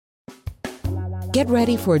Get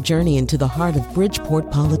ready for a journey into the heart of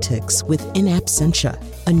Bridgeport politics with In Absentia,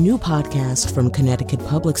 a new podcast from Connecticut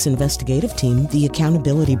Public's investigative team, The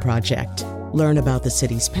Accountability Project. Learn about the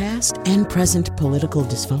city's past and present political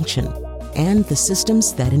dysfunction and the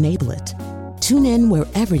systems that enable it. Tune in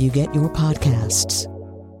wherever you get your podcasts.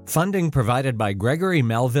 Funding provided by Gregory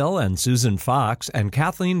Melville and Susan Fox and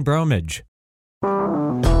Kathleen Bromage.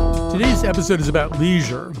 Today's episode is about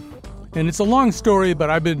leisure. And it's a long story, but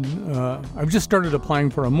I've just started applying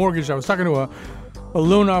for a mortgage. I was talking to a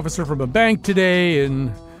loan officer from a bank today,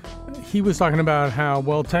 and he was talking about how,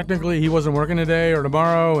 well, technically he wasn't working today or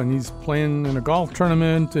tomorrow, and he's playing in a golf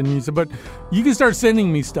tournament. And he said, but you can start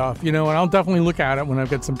sending me stuff, and I'll definitely look at it when I've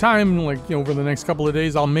got some time. Over the next couple of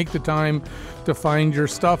days, I'll make the time to find your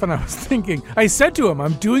stuff. And I was thinking, I said to him,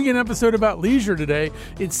 I'm doing an episode about leisure today.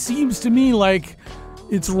 It seems to me like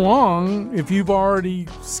it's wrong if you've already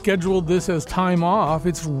scheduled this as time off.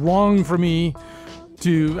 It's wrong for me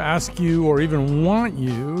to ask you or even want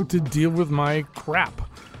you to deal with my crap.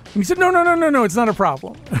 And he said, no, it's not a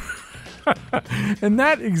problem. And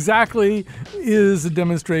that exactly is a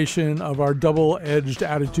demonstration of our double-edged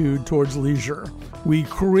attitude towards leisure. We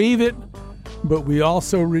crave it, but we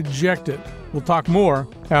also reject it. We'll talk more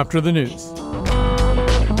after the news.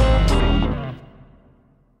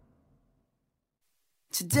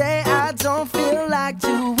 Today I don't feel like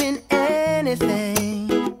doing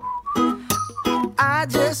anything. I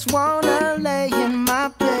just wanna lay in my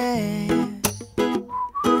bed.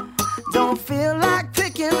 Don't feel like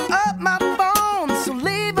picking up my phone, so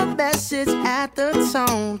leave a message at the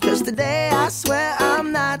tone. 'Cause today I swear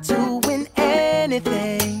I'm not doing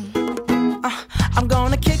anything. I'm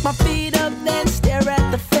gonna kick my feet up, then stare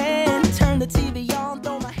at the fan, turn the TV on,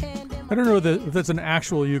 throw my hand in my... I don't know if that's an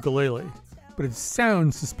actual ukulele, but it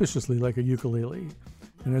sounds suspiciously like a ukulele.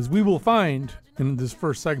 And as we will find in this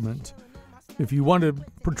first segment, if you want to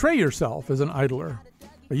portray yourself as an idler,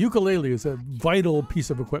 a ukulele is a vital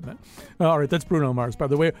piece of equipment. All right, that's Bruno Mars, by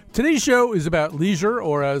the way. Today's show is about leisure,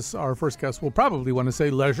 or as our first guest will probably want to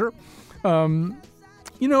say, leisure. I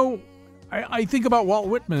think about Walt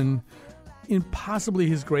Whitman in possibly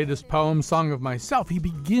his greatest poem, Song of Myself. He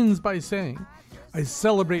begins by saying, I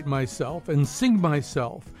celebrate myself and sing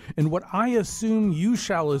myself, and what I assume you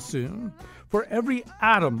shall assume. For every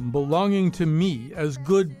atom belonging to me as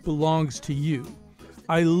good belongs to you.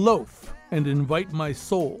 I loaf and invite my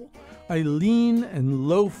soul. I lean and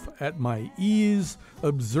loaf at my ease,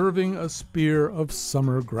 observing a spear of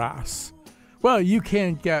summer grass. Well, you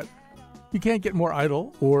can't get more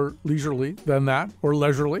idle or leisurely than that, or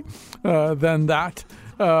leisurely than that.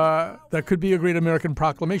 That could be a great American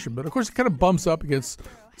proclamation. But of course, it kind of bumps up against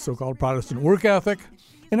so-called Protestant work ethic.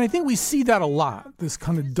 And I think we see that a lot, this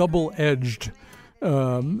kind of double-edged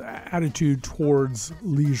attitude towards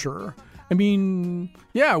leisure. I mean,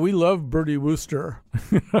 yeah, we love Bertie Wooster,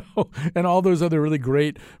 and all those other really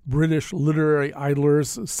great British literary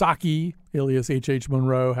idlers. Saki, alias H.H.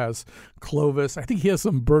 Munro, has Clovis. I think he has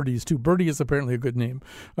some Berties, too. Bertie is apparently a good name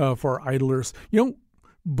for idlers.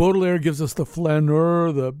 Baudelaire gives us the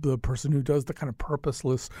flaneur, the person who does the kind of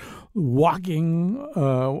purposeless walking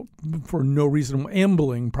for no reason.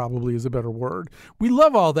 Ambling probably is a better word. We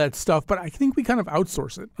love all that stuff, but I think we kind of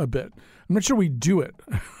outsource it a bit. I'm not sure we do it.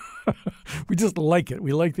 We just like it.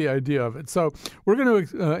 We like the idea of it. So we're going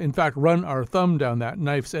to, in fact, run our thumb down that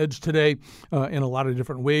knife's edge today in a lot of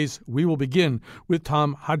different ways. We will begin with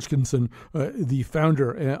Tom Hodgkinson, the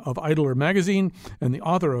founder of Idler Magazine and the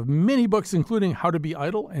author of many books, including How to Be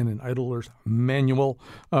Idle and An Idler's Manual.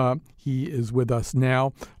 He is with us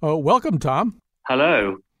now. Welcome, Tom.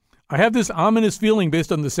 Hello. I have this ominous feeling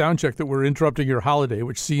based on the sound check that we're interrupting your holiday,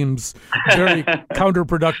 which seems very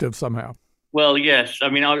counterproductive somehow. Well, yes. I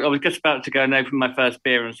mean, I was just about to go and open my first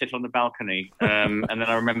beer and sit on the balcony. And then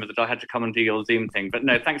I remembered that I had to come and do your Zoom thing. But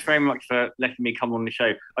no, thanks very much for letting me come on the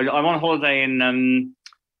show. I'm on holiday in an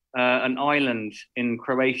island in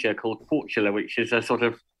Croatia called Korčula, which is a sort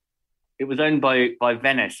of, it was owned by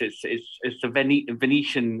Venice. It's a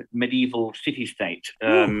Venetian medieval city-state.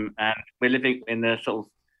 And we're living in a sort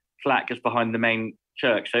of flat just behind the main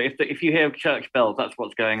church. So if you hear church bells, that's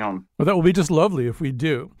what's going on. Well, that will be just lovely if we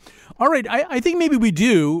do. All right. I think maybe we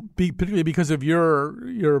do, particularly because of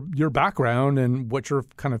your background and what you're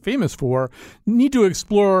kind of famous for, need to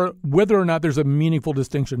explore whether or not there's a meaningful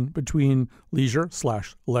distinction between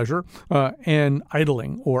leisure/leisure and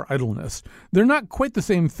idling or idleness. They're not quite the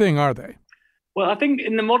same thing, are they? Well, I think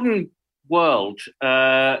in the modern world,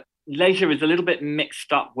 leisure is a little bit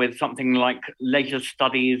mixed up with something like leisure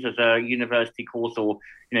studies as a university course, or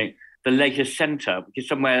the leisure centre, which is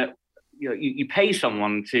somewhere you pay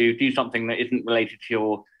someone to do something that isn't related to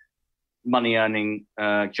your money earning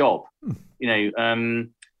job.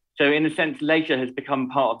 So in a sense, leisure has become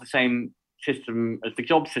part of the same system as the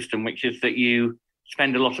job system, which is that you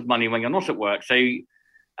spend a lot of money when you're not at work. So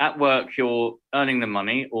at work, you're earning the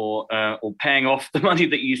money or paying off the money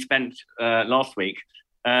that you spent last week.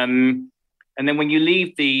 And then when you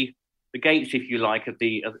leave the gates, if you like, of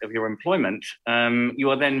your employment, you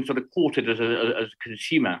are then sort of courted as a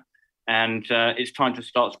consumer, and it's time to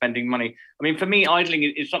start spending money. I mean, for me, idling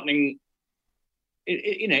is something.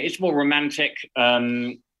 It's more romantic.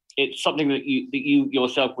 It's something that you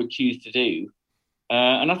yourself would choose to do,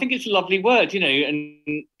 and I think it's a lovely word.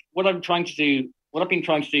 And what I've been trying to do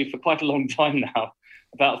for quite a long time now,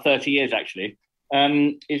 about 30 years actually,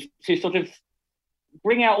 is to sort of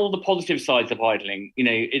bring out all the positive sides of idling.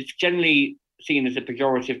 It's generally seen as a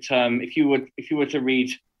pejorative term. If you were to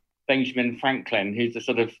read Benjamin Franklin, who's the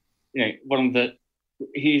sort of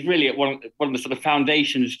he's really one of the sort of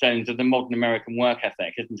foundation stones of the modern American work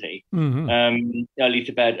ethic, isn't he? Mm-hmm. Early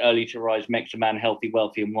to bed, early to rise makes a man healthy,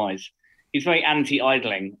 wealthy, and wise. He's very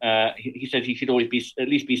anti-idling. He says he should always at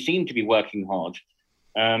least be seen to be working hard.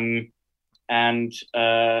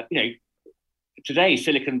 Today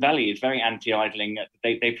Silicon Valley is very anti-idling.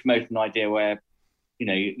 They promote an idea where,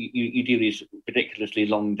 you do these ridiculously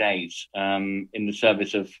long days in the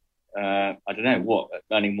service of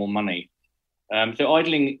earning more money. So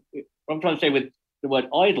idling, what I'm trying to say with the word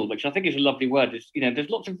idle, which I think is a lovely word, is, there's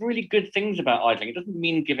lots of really good things about idling. It doesn't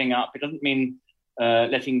mean giving up. It doesn't mean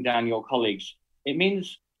letting down your colleagues. It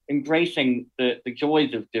means embracing the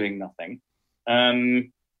joys of doing nothing,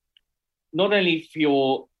 not only for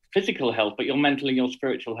your physical health, but your mental and your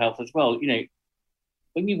spiritual health as well.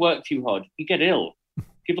 When you work too hard, you get ill.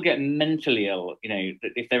 People get mentally ill,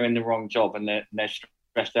 if they're in the wrong job and they're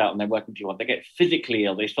stressed out and they're working too hard. They get physically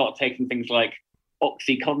ill. They start taking things like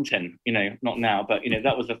OxyContin, not now, but,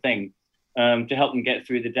 that was a thing to help them get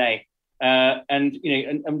through the day. And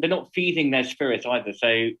they're not feeding their spirit either.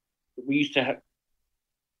 So we used to have,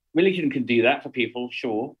 religion can do that for people,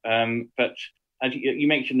 sure. But as you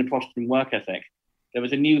mentioned, the Protestant work ethic, there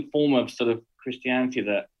was a new form of sort of Christianity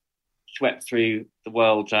that swept through the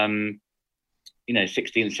world, 16th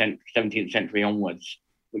century, 17th century onwards,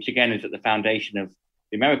 which again is at the foundation of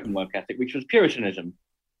the American work ethic, which was Puritanism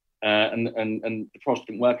and the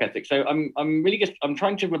Protestant work ethic. So I'm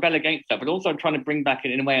trying to rebel against that, but also I'm trying to bring back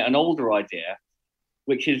in a way an older idea,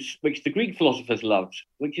 which the Greek philosophers loved,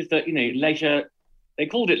 which is that leisure. They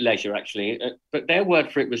called it leisure actually, but their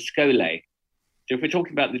word for it was skole. So if we're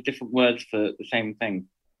talking about the different words for the same thing,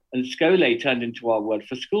 and skole turned into our word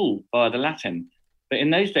for school via the Latin. But in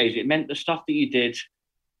those days, it meant the stuff that you did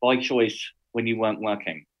by choice when you weren't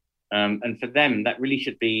working. And for them, that really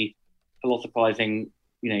should be philosophizing,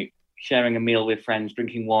 sharing a meal with friends,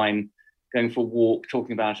 drinking wine, going for a walk,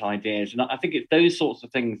 talking about ideas. And I think it's those sorts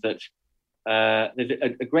of things that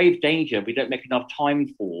there's a grave danger we don't make enough time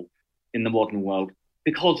for in the modern world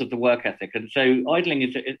because of the work ethic. And so idling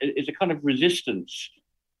is a kind of resistance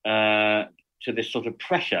to this sort of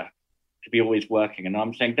pressure to be always working. And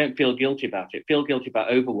I'm saying, don't feel guilty about it. Feel guilty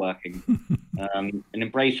about overworking and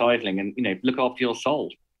embrace idling and, look after your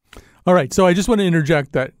soul. All right. So I just want to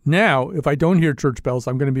interject that now, if I don't hear church bells,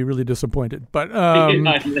 I'm going to be really disappointed. But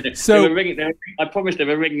so I promised they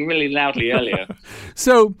were ringing really loudly earlier.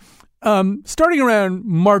 So starting around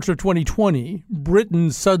March of 2020,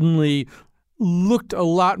 Britain suddenly looked a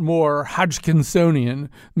lot more Hodgkinsonian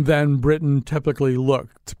than Britain typically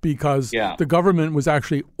looked because the government was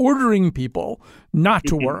actually ordering people not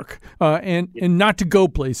to work and not to go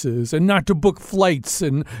places and not to book flights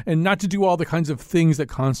and not to do all the kinds of things that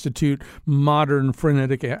constitute modern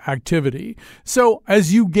frenetic activity. So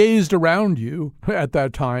as you gazed around you at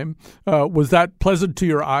that time, was that pleasant to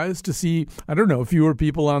your eyes to see, I don't know, fewer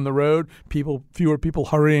people on the road, fewer people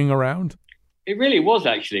hurrying around? It really was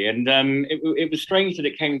actually, and it was strange that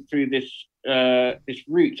it came through this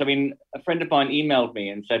route. I mean, a friend of mine emailed me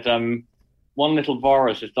and said, "One little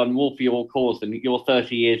virus has done more for your cause than your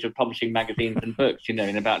 30 years of publishing magazines and books, in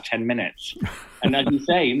about 10 minutes." And as you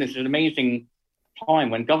say, this is an amazing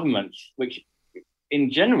time when governments, which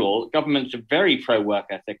in general, governments are very pro-work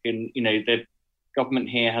ethic, and the government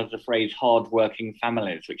here has the phrase "hard-working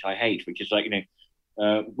families," which I hate, which is like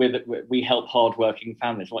we help hard-working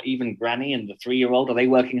families. Well, even Granny and the 3-year-old, are they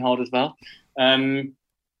working hard as well?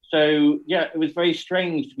 So yeah, it was very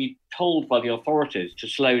strange to be told by the authorities to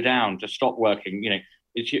slow down, to stop working.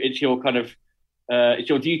 It's your kind of it's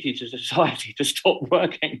your duty to society to stop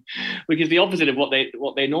working, which is the opposite of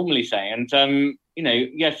what they normally say. And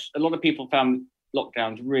yes, a lot of people found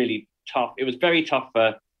lockdowns really tough. It was very tough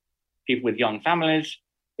for people with young families.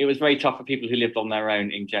 It was very tough for people who lived on their own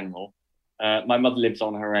in general. My mother lives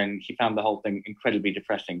on her own. She found the whole thing incredibly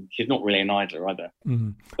depressing. She's not really an idler either.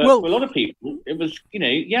 Mhm. But Well, for a lot of people, it was,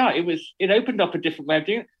 it opened up a different way of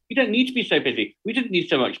doing it. You don't need to be so busy. We didn't need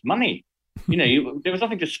so much money. There was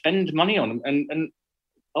nothing to spend money on. And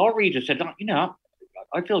our reader said,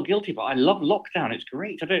 I feel guilty, but I love lockdown. It's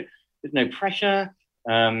great. There's no pressure.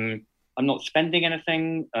 I'm not spending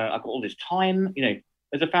anything. I've got all this time.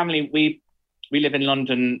 As a family, we live in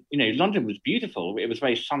London. London was beautiful. It was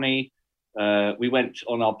very sunny. We went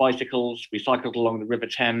on our bicycles. We cycled along the River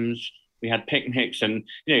Thames. We had picnics. And,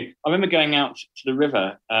 I remember going out to the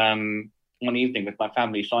river one evening with my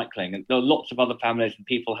family cycling. And there were lots of other families and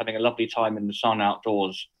people having a lovely time in the sun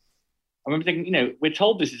outdoors. I remember thinking, we're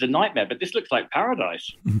told this is a nightmare, but this looks like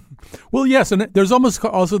paradise. Well, yes, and there's almost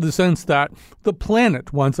also the sense that the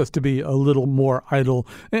planet wants us to be a little more idle.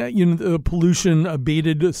 The pollution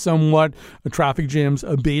abated somewhat, the traffic jams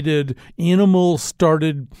abated, animals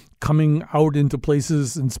started coming out into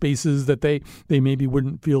places and spaces that they maybe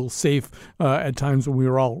wouldn't feel safe at times when we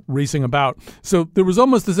were all racing about. So there was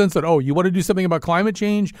almost the sense that, you want to do something about climate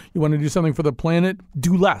change, you want to do something for the planet,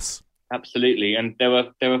 do less. Absolutely, and there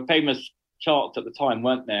were famous charts at the time,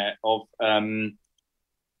 weren't there, of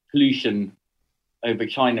pollution over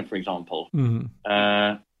China, for example. Mm-hmm.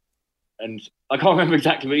 And I can't remember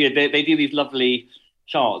exactly, but they do these lovely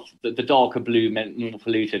charts that the darker blue meant more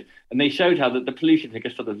polluted, and they showed how that the pollution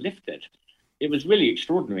figure sort of lifted. It was really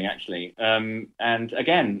extraordinary, actually. And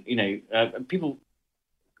again, people.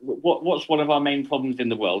 What's one of our main problems in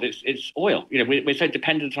the world? It's oil. We're so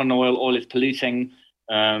dependent on oil. Oil is polluting.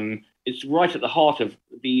 It's right at the heart of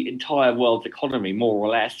the entire world's economy, more or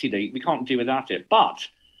less. We can't do without it. But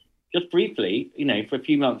just briefly, for a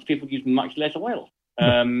few months, people use much less oil.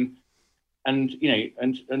 And I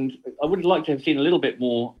would like to have seen a little bit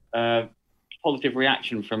more positive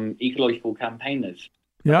reaction from ecological campaigners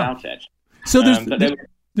about it. So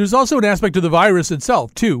there's also an aspect to the virus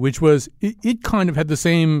itself too, which was it kind of had the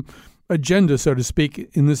same agenda, so to speak,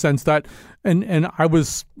 in the sense that, and I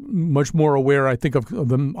was much more aware, I think, of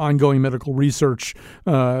the ongoing medical research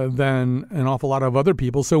than an awful lot of other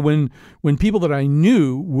people. So when people that I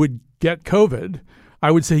knew would get COVID, I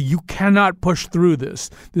would say, you cannot push through this.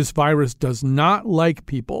 This virus does not like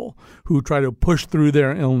people who try to push through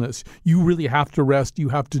their illness. You really have to rest. You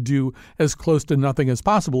have to do as close to nothing as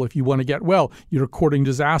possible if you want to get well. You're courting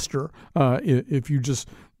disaster if you just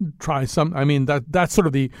try some. I mean, that's sort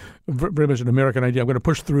of the very much an American idea. I'm going to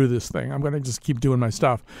push through this thing. I'm going to just keep doing my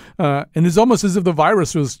stuff. And it's almost as if the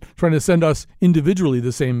virus was trying to send us individually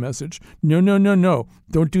the same message. No,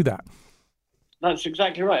 don't do that. That's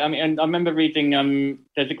exactly right. I mean, and I remember reading.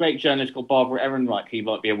 There's a great journalist called Barbara Ehrenreich who you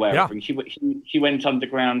might be aware of. And she went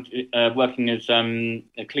underground, working as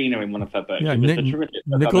a cleaner in one of her books. Yeah, it was a terrific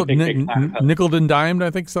book. Nickeled and dimed, I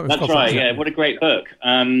think. So that's right. Yeah, what a great book.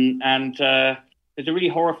 And there's a really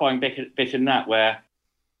horrifying bit in that where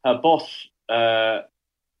her boss, one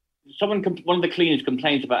of the cleaners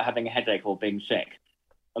complains about having a headache or being sick,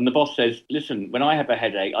 and the boss says, "Listen, when I have a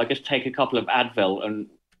headache, I just take a couple of Advil and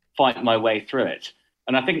fight my way through it."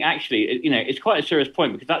 And I think actually, it's quite a serious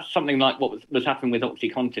point, because that's something like what was happening with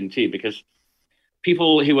OxyContin too, because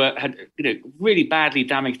people who had really badly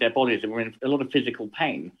damaged their bodies and were in a lot of physical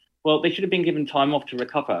pain, well, they should have been given time off to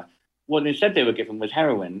recover. What instead they were given was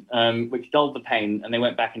heroin, which dulled the pain, and they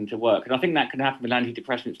went back into work. And I think that can happen with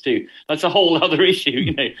antidepressants too. That's a whole other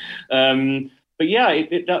issue, But yeah,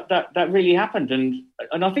 that really happened, and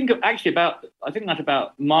I think actually that's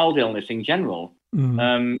about mild illness in general.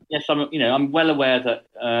 Mm-hmm. Yes, I'm well aware that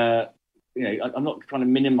I'm not trying to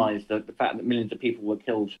minimise the fact that millions of people were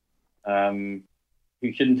killed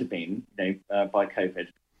who shouldn't have been, by COVID.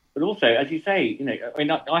 But also, as you say,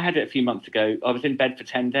 I had it a few months ago. I was in bed for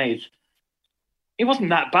 10 days. It wasn't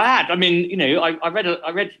that bad. I mean, I read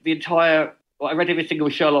every single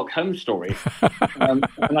Sherlock Holmes story, and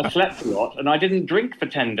I slept a lot, and I didn't drink for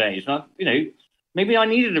 10 days. And maybe I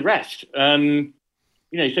needed a rest. So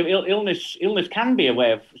illness can be a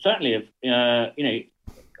way of, certainly of,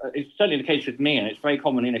 it's certainly the case with me, and it's very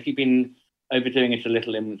common. If you've been overdoing it a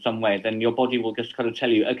little in some way, then your body will just kind of tell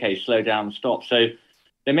you, okay, slow down, stop. So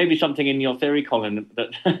there may be something in your theory, Colin,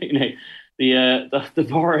 that the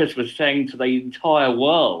virus was saying to the entire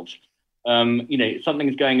world,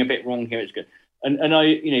 something's going a bit wrong here. It's good, and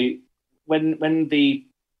I, when the,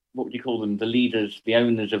 what would you call them, the leaders, the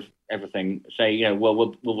owners of everything say, well,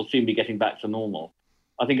 we'll soon be getting back to normal.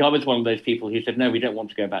 I think I was one of those people who said, no, we don't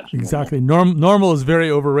want to go back to normal. Exactly. Normal is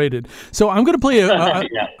very overrated. So I'm going to play I'm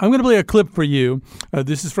going to play a clip for you.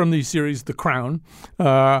 This is from the series The Crown.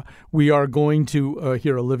 We are going to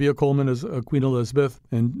hear Olivia Colman as Queen Elizabeth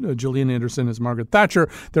and Gillian Anderson as Margaret Thatcher.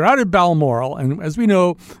 They're out at Balmoral, and as we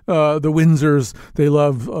know, the Windsors, they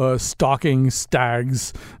love stalking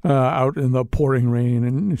stags out in the pouring rain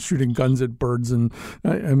and shooting guns at birds, and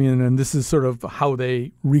and this is sort of how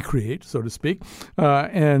they recreate, so to speak.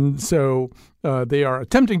 And so they are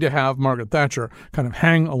attempting to have Margaret Thatcher kind of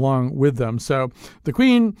hang along with them. So the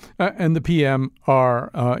Queen and the PM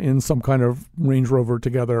are in some kind of Range Rover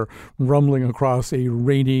together, rumbling across a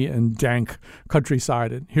rainy and dank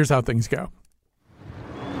countryside. And here's how things go.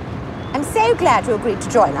 I'm so glad you agreed to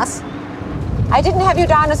join us. I didn't have you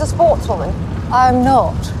down as a sportswoman. I'm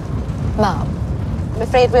not, Mum. I'm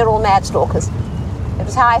afraid we're all mad stalkers. It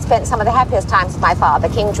was how I spent some of the happiest times with my father,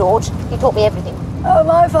 King George. He taught me everything. Oh,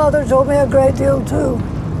 my father taught me a great deal too.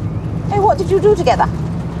 Hey, what did you do together?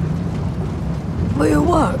 We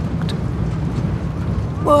worked.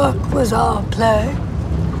 Work was our play.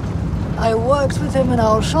 I worked with him in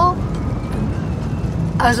our shop.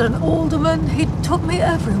 As an alderman, he took me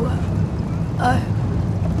everywhere. I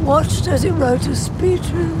watched as he wrote his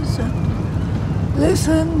speeches and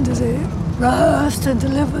listened as he rehearsed and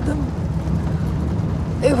delivered them.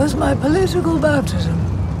 It was my political baptism.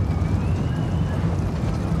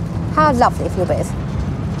 How lovely of you both.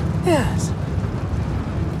 Yes.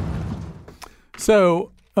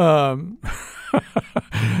 So,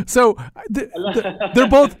 they're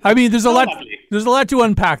both. I mean, there's a lot. There's a lot to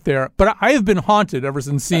unpack there, but I have been haunted ever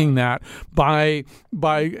since seeing that by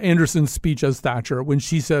Anderson's speech as Thatcher when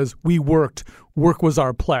she says, "We worked. Work was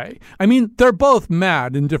our play." I mean, they're both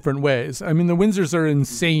mad in different ways. I mean, the Windsors are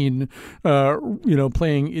insane,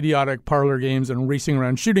 playing idiotic parlor games and racing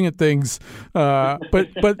around shooting at things. I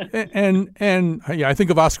think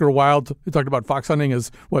of Oscar Wilde, who talked about fox hunting as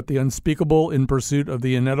the unspeakable in pursuit of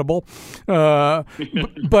the inedible. But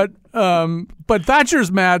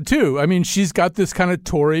Thatcher's mad too. I mean, she's got this kind of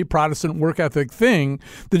Tory Protestant work ethic thing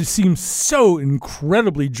that it seems so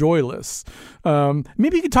incredibly joyless.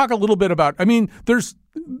 Maybe you could talk a little bit about, I mean, those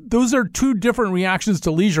are two different reactions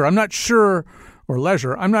to leisure. I'm not sure, or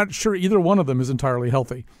leisure. I'm not sure either one of them is entirely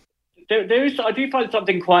healthy. I do find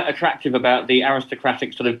something quite attractive about the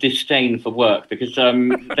aristocratic sort of disdain for work, because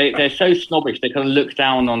they're so snobbish. They kind of look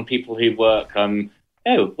down on people who work.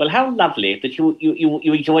 Oh, well, how lovely that you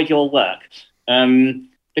enjoyed your work.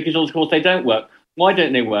 Because, of course, they don't work. Why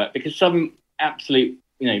don't they work? Because some absolute,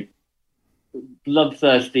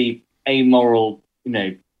 bloodthirsty, amoral,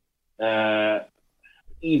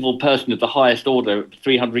 evil person of the highest order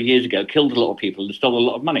 300 years ago killed a lot of people and stole a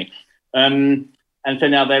lot of money. And so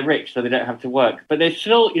now they're rich, so they don't have to work. But they're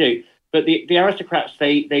still, but the aristocrats,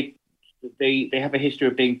 they have a history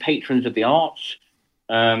of being patrons of the arts.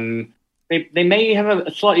 They may have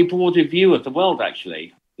a slightly broader view of the world,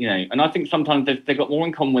 actually, and I think sometimes they've got more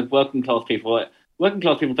in common with working class people. Working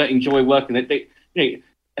class people don't enjoy working.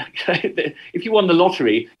 If you won the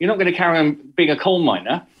lottery, you're not going to carry on being a coal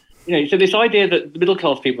miner. So this idea that the middle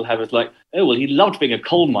class people have is like, oh, well, he loved being a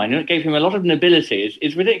coal miner. It gave him a lot of nobility.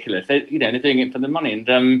 Is ridiculous. They're doing it for the money. And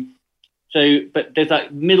but there's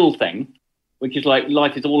that middle thing, which is like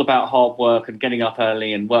life is all about hard work and getting up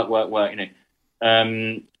early and work.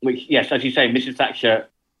 Which, yes, as you say, Mrs. Thatcher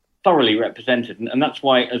thoroughly represented. And that's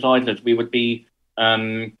why, as idlers, we would be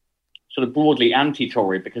sort of broadly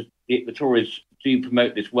anti-Tory, because the Tories do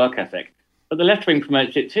promote this work ethic. But the left wing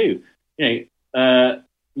promotes it too.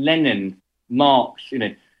 Lenin, Marx,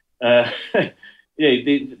 the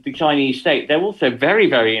Chinese state, they're also very,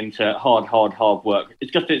 very into hard work.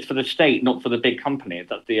 It's just it's for the state, not for the big company.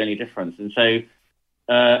 That's the only difference. And so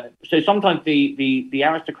sometimes the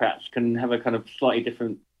aristocrats can have a kind of slightly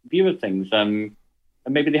different view of things, and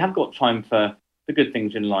maybe they have got time for the good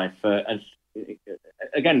things in life. As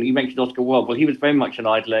again, you mentioned Oscar Wilde. Well, he was very much an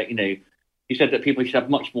idler. He said that people should have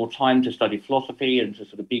much more time to study philosophy and to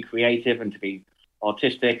sort of be creative and to be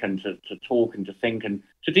artistic and to talk and to think and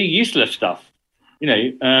to do useless stuff.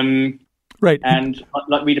 Right. And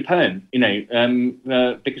like read a poem.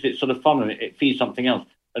 Because it's sort of fun and it feeds something else.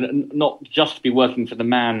 And not just be working for the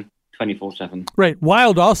man 24/7. Right.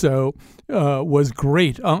 Wilde also was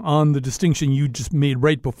great on the distinction you just made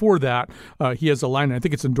right before that. He has a line, I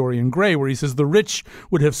think it's in Dorian Gray, where he says, "The rich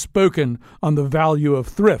would have spoken on the value of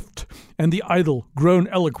thrift, and the idle grown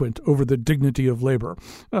eloquent over the dignity of labor."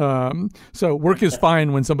 So work is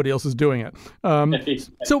fine when somebody else is doing it.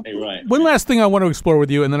 So right. One last thing I want to explore with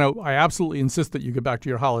you, and then I absolutely insist that you get back to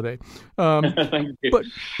your holiday. Thank you.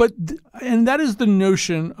 But that is the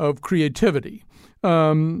notion of creativity.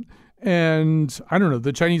 And I don't know,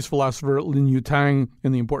 the Chinese philosopher Lin Yutang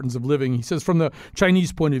in The Importance of Living, he says, from the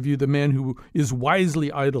Chinese point of view, the man who is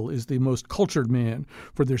wisely idle is the most cultured man,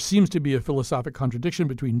 for there seems to be a philosophic contradiction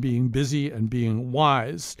between being busy and being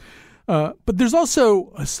wise. But there's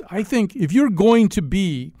also, I think, if you're going to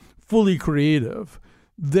be fully creative,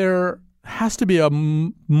 there have to be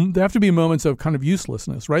moments of kind of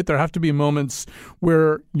uselessness, right? There have to be moments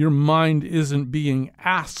where your mind isn't being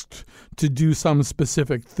asked to do some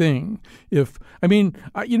specific thing. Flaubert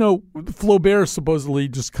supposedly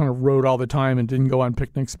just kind of wrote all the time and didn't go on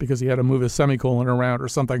picnics because he had to move his semicolon around or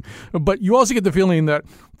something. But you also get the feeling that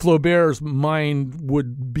Flaubert's mind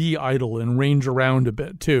would be idle and range around a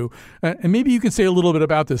bit too. And maybe you can say a little bit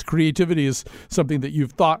about this. Creativity is something that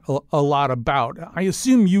you've thought a lot about. I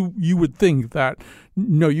assume you would think that,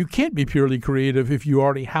 no, you can't be purely creative if you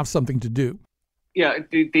already have something to do. Yeah,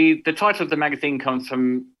 the title of the magazine comes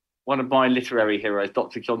from one of my literary heroes,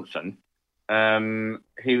 Dr. Johnson, who,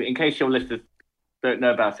 in case your listeners don't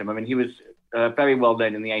know about him, I mean, he was very well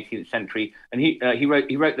known in the 18th century, and he wrote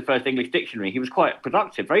the first English dictionary. He was quite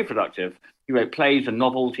productive, very productive. He wrote plays and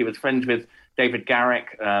novels. He was friends with David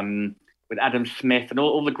Garrick, with Adam Smith, and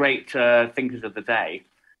all the great thinkers of the day.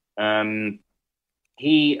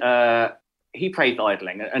 He praised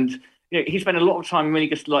idling, and he spent a lot of time really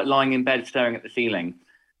just like lying in bed staring at the ceiling.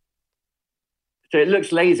 So it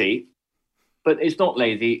looks lazy, but it's not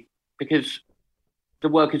lazy because the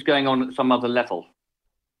work is going on at some other level,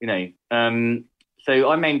 So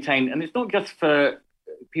I maintain, and it's not just for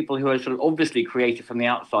people who are sort of obviously creative from the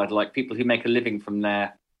outside, like people who make a living from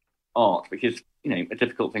their art, which is, a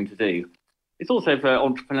difficult thing to do. It's also for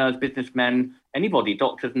entrepreneurs, businessmen, anybody,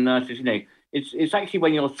 doctors and nurses, It's actually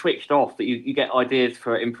when you're switched off that you get ideas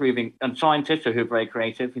for improving, and scientists who are very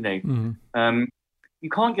creative, You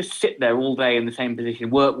can't just sit there all day in the same position,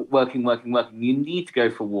 working. You need to go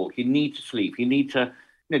for a walk. You need to sleep. You need to,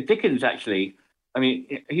 Dickens actually,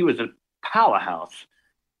 he was a powerhouse,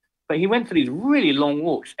 but he went for these really long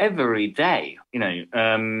walks every day,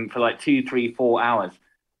 for like 2, 3, 4 hours,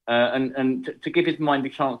 and to give his mind a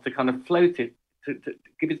chance to kind of float it. To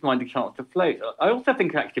give his mind a chance to float. I also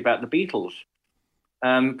think actually about the Beatles.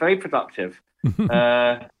 Very productive.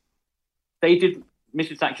 They did.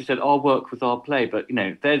 Mrs. Thatcher said, "Our work was our play," but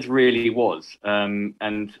theirs really was. And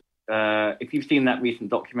if you've seen that recent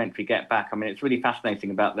documentary, Get Back, it's really fascinating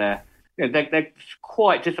about their. They're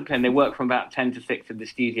quite disciplined. They work from about 10 to 6 in the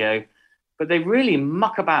studio, but they really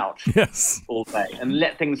muck about all day and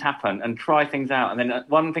let things happen and try things out, and then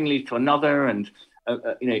one thing leads to another, and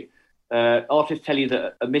artists tell you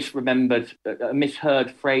that a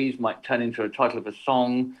misheard phrase might turn into a title of a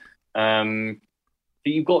song. So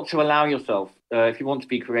you've got to allow yourself, if you want to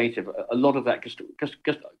be creative, a lot of that just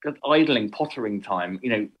idling, pottering time.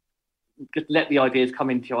 Just let the ideas come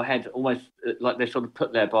into your head, almost like they're sort of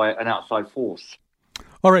put there by an outside force.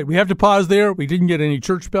 All right, we have to pause there. We didn't get any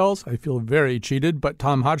church bells. I feel very cheated, but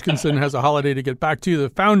Tom Hodgkinson has a holiday to get back to, the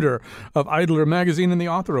founder of Idler magazine and the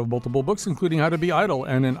author of multiple books, including How to Be Idle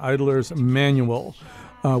and an Idler's Manual.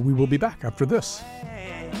 We will be back after this.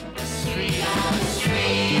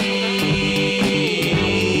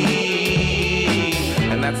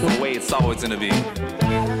 And that's the way it's always going to be.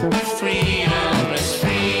 Freedom is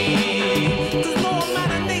free.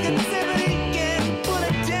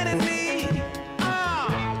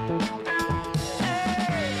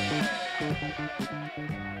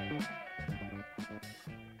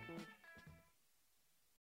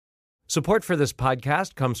 Support for this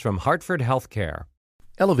podcast comes from Hartford Healthcare.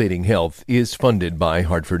 Elevating Health is funded by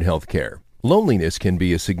Hartford Healthcare. Loneliness can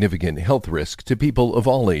be a significant health risk to people of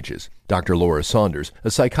all ages. Dr. Laura Saunders,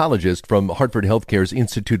 a psychologist from Hartford Healthcare's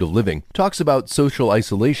Institute of Living, talks about social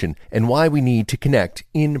isolation and why we need to connect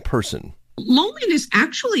in person. Loneliness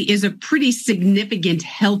actually is a pretty significant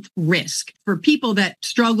health risk for people that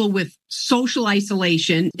struggle with social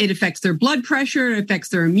isolation. It affects their blood pressure, it affects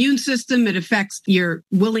their immune system, it affects your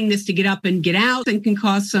willingness to get up and get out, and can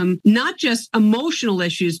cause some not just emotional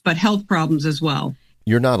issues, but health problems as well.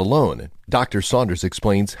 You're not alone. Dr. Saunders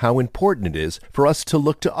explains how important it is for us to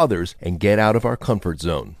look to others and get out of our comfort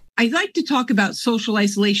zone. I like to talk about social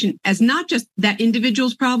isolation as not just that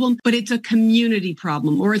individual's problem, but it's a community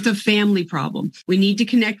problem or it's a family problem. We need to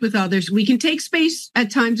connect with others. We can take space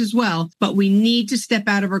at times as well, but we need to step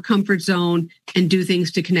out of our comfort zone and do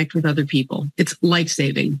things to connect with other people. It's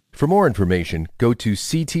life-saving. For more information, go to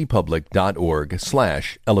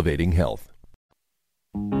ctpublic.org/elevatinghealth.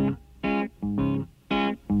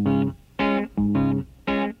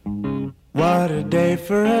 What a day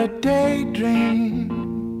for a daydream.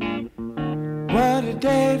 What a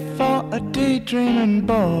day for a daydreaming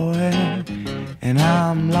boy. and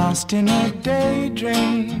I'm lost in a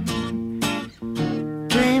daydream,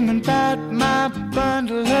 dreaming about my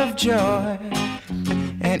bundle of joy.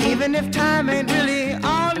 And even if time ain't really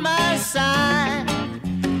on my side,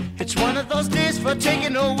 it's one of those days for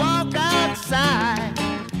taking a walk outside.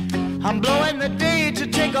 I'm blowing the day to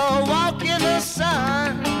take a walk in the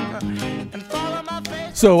sun and follow my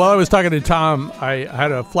face. So while I was talking to Tom, I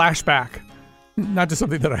had a flashback, not to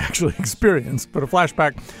something that I actually experienced, but a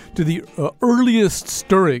flashback to the earliest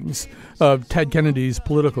stirrings of Ted Kennedy's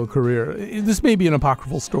political career. This may be an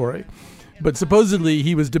apocryphal story, but supposedly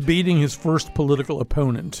he was debating his first political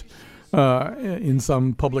opponent in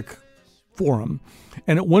some public forum.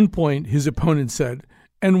 And at one point, his opponent said,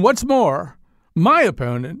 "And what's more, my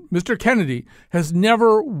opponent, Mr. Kennedy, has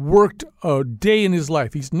never worked a day in his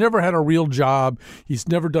life. He's never had a real job. He's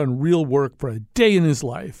never done real work for a day in his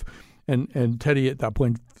life." And Teddy at that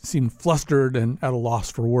point seemed flustered and at a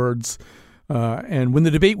loss for words. And when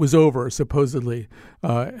the debate was over, supposedly,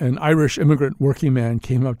 an Irish immigrant working man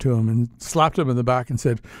came up to him and slapped him in the back and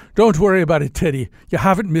said, "Don't worry about it, Teddy. You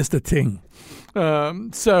haven't missed a thing."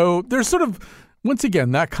 So there's sort of, once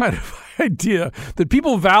again, that kind of idea that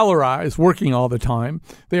people valorize working all the time.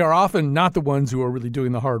 They are often not the ones who are really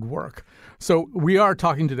doing the hard work. So we are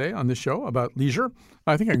talking today on this show about leisure.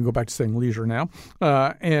 I think I can go back to saying leisure now.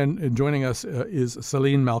 And joining us is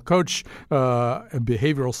Celine Malcoach, a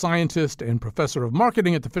behavioral scientist and professor of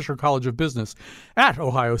marketing at the Fisher College of Business at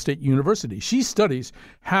Ohio State University. She studies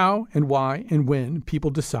how and why and when people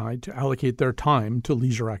decide to allocate their time to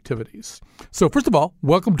leisure activities. So first of all,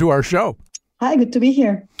 welcome to our show. Hi, good to be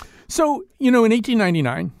here. So, in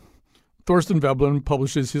 1899, Thorstein Veblen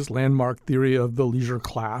publishes his landmark theory of the leisure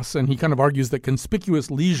class, and he kind of argues that conspicuous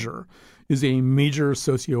leisure is a major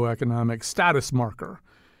socioeconomic status marker.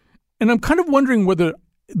 And I'm kind of wondering whether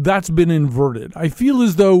that's been inverted. I feel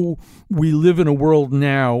as though we live in a world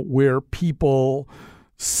now where people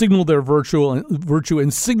signal their virtue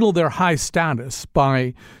and signal their high status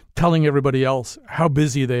by telling everybody else how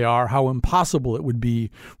busy they are, how impossible it would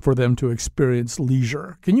be for them to experience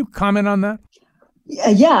leisure. Can you comment on that?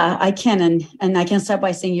 Yeah, I can. And I can start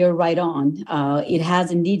by saying you're right on. It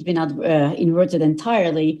has indeed been inverted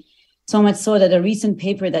entirely, so much so that a recent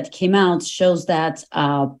paper that came out shows that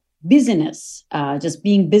busyness, just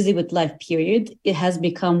being busy with life, period, it has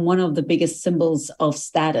become one of the biggest symbols of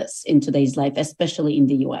status in today's life, especially in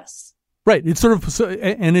the U.S. Right. It's sort of,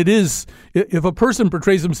 and it is, if a person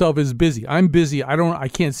portrays himself as busy, I'm busy, I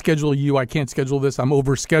can't schedule you, I can't schedule this, I'm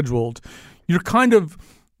overscheduled, you're kind of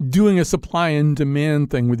doing a supply and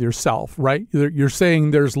demand thing with yourself, right? You're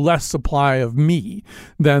saying there's less supply of me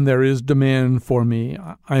than there is demand for me.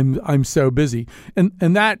 I'm so busy. And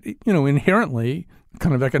that, inherently,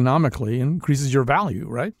 kind of economically increases your value,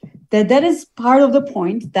 right? That is part of the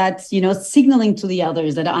point, that, signaling to the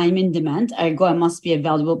others that I'm in demand, ergo I must be a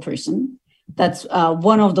valuable person. That's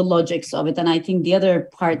one of the logics of it. And I think the other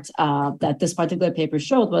part that this particular paper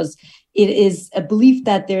showed was it is a belief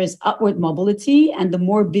that there is upward mobility, and the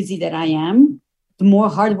more busy that I am, the more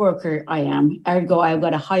hard worker I am. Ergo, I've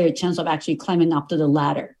got a higher chance of actually climbing up to the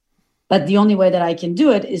ladder. But the only way that I can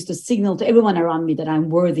do it is to signal to everyone around me that I'm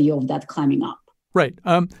worthy of that climbing up. Right.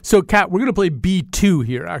 So, Kat, we're going to play B2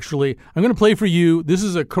 here, actually. I'm going to play for you. This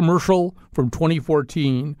is a commercial from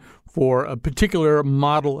 2014 for a particular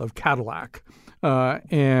model of Cadillac.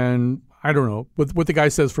 And I don't know, what the guy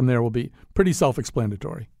says from there will be pretty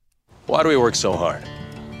self-explanatory. Why do we work so hard?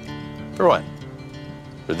 For what?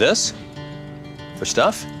 For this? For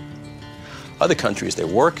stuff? Other countries, they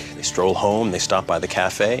work, they stroll home, they stop by the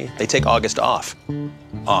cafe, they take August off.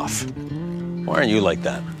 Off. Why aren't you like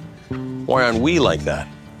that? Why aren't we like that?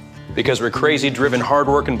 Because we're crazy, driven,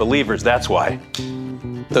 hard-working believers, that's why.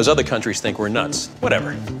 Those other countries think we're nuts.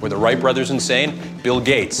 Whatever. Were the Wright brothers insane? Bill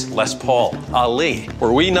Gates, Les Paul, Ali.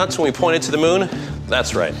 Were we nuts when we pointed to the moon?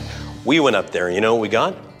 That's right. We went up there, and you know what we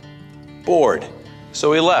got? Bored.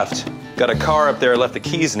 So we left. Got a car up there, left the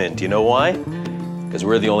keys in it. Do you know why? Because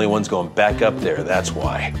we're the only ones going back up there, that's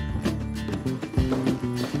why.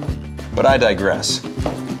 But I digress.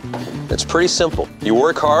 It's pretty simple. You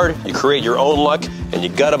work hard, you create your own luck, and you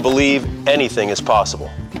gotta believe anything is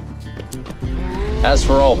possible. As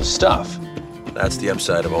for all the stuff, that's the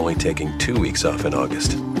upside of only taking 2 weeks off in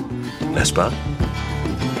August. N'est-ce pas?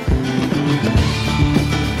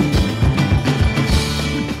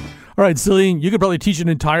 All All right, Celine, you could probably teach an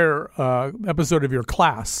entire episode of your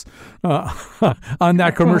class on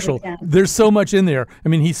that commercial. There's so much in there. I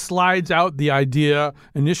mean, he slides out the idea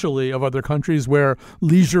initially of other countries where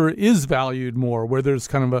leisure is valued more, where there's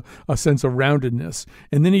kind of a sense of roundedness.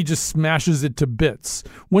 And then he just smashes it to bits.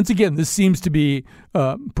 Once again, this seems to be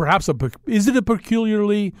perhaps is it a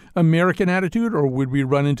peculiarly American attitude, or would we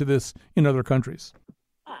run into this in other countries?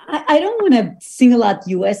 I don't want to single out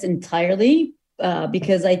U.S. entirely.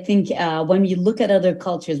 Because I think when we look at other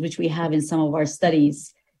cultures, which we have in some of our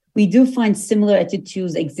studies, we do find similar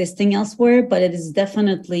attitudes existing elsewhere, but it is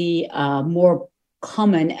definitely more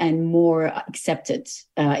common and more accepted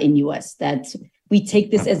in US that we take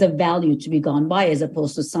this as a value to be gone by, as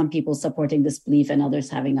opposed to some people supporting this belief and others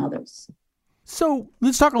having others. So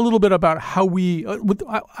let's talk a little bit about how we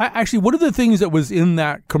actually, one of the things that was in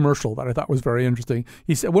that commercial that I thought was very interesting,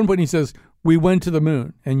 he said, at one point he says, we went to the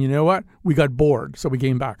moon and you know what? We got bored, so we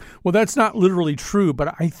came back. Well, that's not literally true,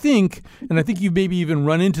 but I think you've maybe even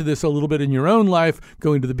run into this a little bit in your own life,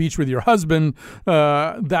 going to the beach with your husband,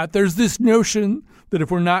 that there's this notion that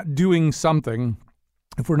if we're not doing something,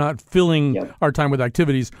 if we're not filling our time with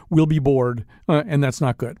activities, we'll be bored, and that's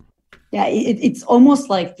not good. Yeah, it's almost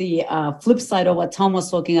like the flip side of what Tom was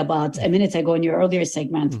talking about a minute ago in your earlier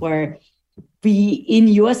segment, where we, in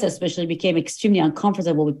US especially, became extremely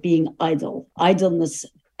uncomfortable with being idle. Idleness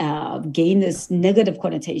gained this negative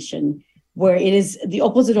connotation where it is the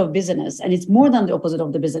opposite of business. And it's more than the opposite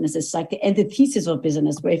of the business. It's like the antithesis of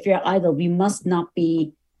business, where if you're idle, we must not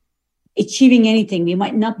be achieving anything. We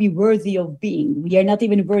might not be worthy of being. We are not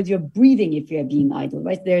even worthy of breathing if we are being idle,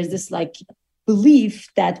 right? There's this like belief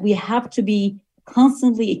that we have to be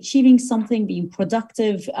constantly achieving something, being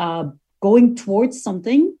productive, going towards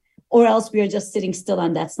something, or else we are just sitting still,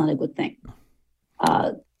 and that's not a good thing.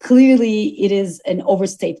 Clearly, it is an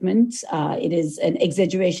overstatement. It is an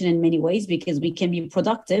exaggeration in many ways, because we can be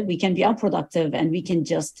productive, we can be unproductive, and we can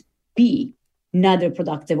just be neither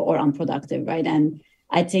productive or unproductive, right? And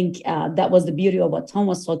I think that was the beauty of what Tom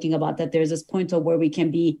was talking about, that there's this point of where we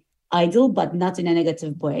can be idle, but not in a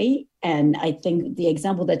negative way. And I think the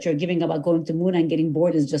example that you're giving about going to the moon and getting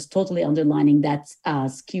bored is just totally underlining that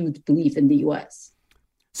skewed belief in the US.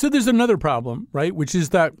 So there's another problem, right? Which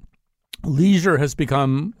is that leisure has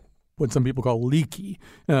become what some people call leaky,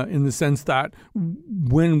 in the sense that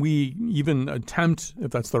when we even attempt, if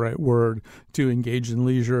that's the right word, to engage in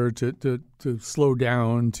leisure, to slow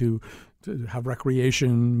down, to have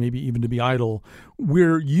recreation, maybe even to be idle,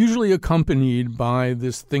 we're usually accompanied by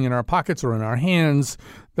this thing in our pockets or in our hands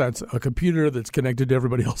that's a computer that's connected to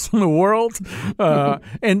everybody else in the world.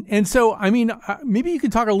 And so, I mean, maybe you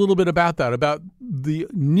could talk a little bit about that, about the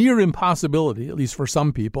near impossibility, at least for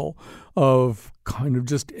some people, of kind of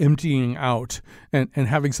just emptying out and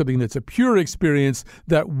having something that's a pure experience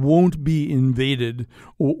that won't be invaded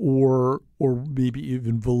or maybe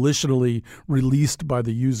even volitionally released by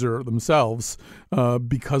the user themselves,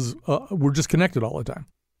 because we're just connected all the time.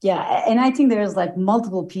 Yeah, and I think there's like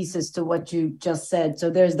multiple pieces to what you just said. So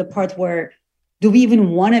there's the part where, do we even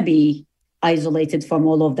want to be isolated from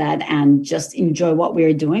all of that and just enjoy what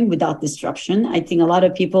we're doing without disruption? I think a lot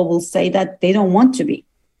of people will say that they don't want to be.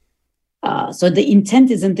 So the intent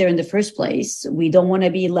isn't there in the first place. We don't want to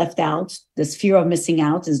be left out. This fear of missing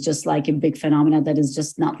out is just like a big phenomenon that is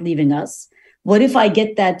just not leaving us. What if I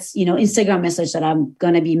get that, Instagram message that I'm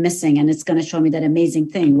going to be missing, and it's going to show me that amazing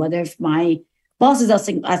thing? What if my boss is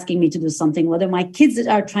asking me to do something, whether my kids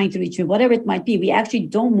are trying to reach me, whatever it might be? We actually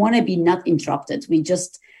don't want to be not interrupted. We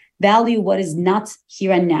just value what is not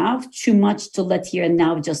here and now too much to let here and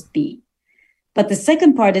now just be. But the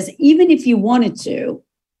second part is, even if you wanted to,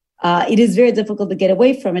 it is very difficult to get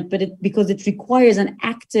away from it, because it requires an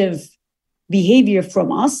active behavior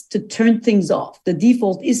from us to turn things off. The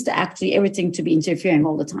default is to actually everything to be interfering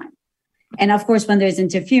all the time. And of course, when there's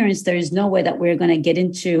interference, there is no way that we're going to get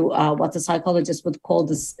into what the psychologists would call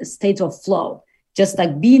this state of flow. Just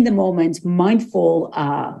like be in the moment, mindful,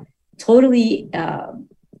 totally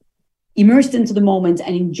immersed into the moment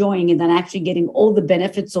and enjoying it, and actually getting all the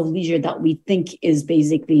benefits of leisure that we think is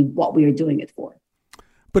basically what we are doing it for.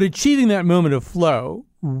 But achieving that moment of flow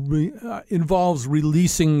involves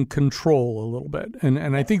releasing control a little bit.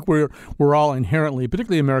 And I think we're all inherently,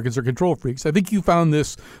 particularly Americans, are control freaks. I think you found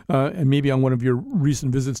this, and maybe on one of your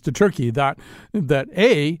recent visits to Turkey, that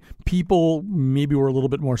people maybe were a little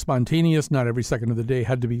bit more spontaneous. Not every second of the day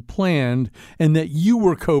had to be planned, and that you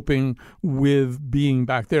were coping with being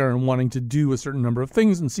back there and wanting to do a certain number of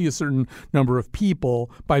things and see a certain number of people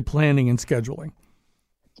by planning and scheduling.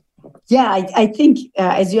 Yeah, I think,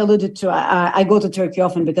 as you alluded to, I go to Turkey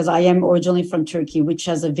often because I am originally from Turkey, which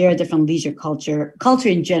has a very different leisure culture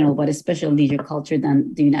in general, but especially leisure culture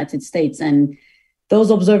than the United States. And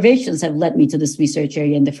those observations have led me to this research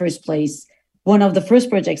area in the first place. One of the first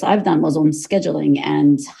projects I've done was on scheduling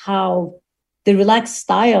and how the relaxed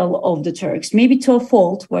style of the Turks, maybe to a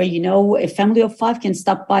fault, where, a family of 5 can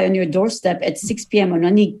stop by on your doorstep at 6 p.m. on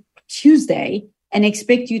any Tuesday and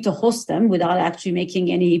expect you to host them without actually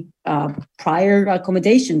making any prior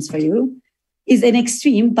accommodations for you, is an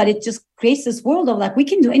extreme, but it just creates this world of like, we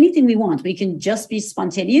can do anything we want. We can just be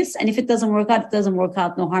spontaneous. And if it doesn't work out, it doesn't work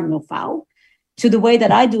out, no harm, no foul. To the way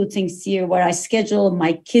that I do things here, where I schedule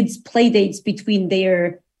my kids' play dates between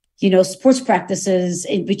their, sports practices,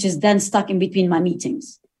 which is then stuck in between my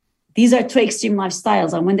meetings. These are two extreme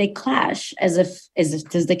lifestyles. And when they clash, as if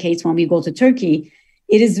it is the case when we go to Turkey,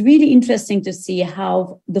 it is really interesting to see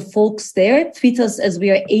how the folks there treat us as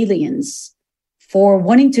we are aliens for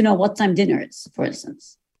wanting to know what time dinner is, for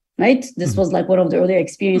instance, right? This was like one of the earlier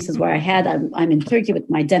experiences where I'm in Turkey with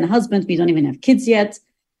my then husband. We don't even have kids yet.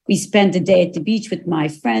 We spent the day at the beach with my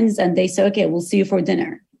friends and they say, okay, we'll see you for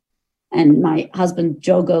dinner. And my husband,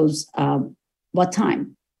 Joe, goes, what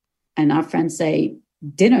time? And our friends say,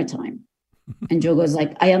 dinner time. And Joe goes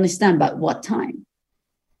like, I understand, but what time?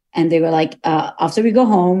 And they were like, after we go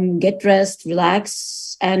home, get dressed,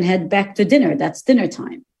 relax, and head back to dinner. That's dinner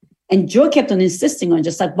time. And Joe kept on insisting on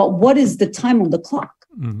just like, but what is the time on the clock?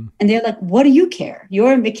 Mm-hmm. And they're like, what do you care?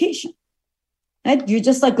 You're on vacation. Right? You're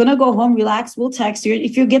just like going to go home, relax, we'll text you.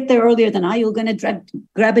 If you get there earlier than you're going to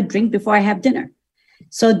grab a drink before I have dinner.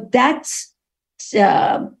 So that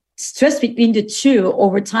stress between the two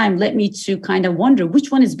over time led me to kind of wonder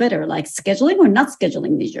which one is better, like scheduling or not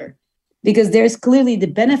scheduling leisure. Because there's clearly the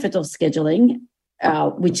benefit of scheduling,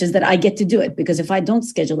 which is that I get to do it. Because if I don't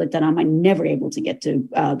schedule it, then I'm never able to get to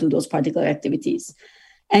do those particular activities.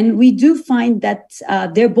 And we do find that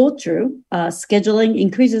they're both true. Scheduling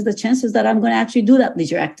increases the chances that I'm going to actually do that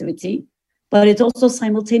leisure activity, but it also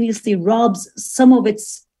simultaneously robs some of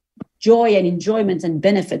its joy and enjoyment and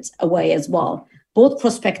benefits away as well, both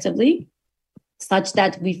prospectively, such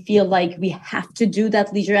that we feel like we have to do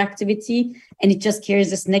that leisure activity and it just carries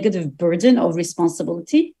this negative burden of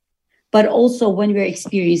responsibility. But also when we're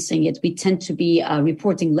experiencing it, we tend to be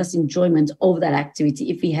reporting less enjoyment of that activity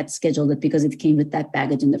if we had scheduled it because it came with that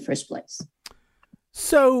baggage in the first place.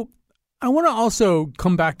 So I want to also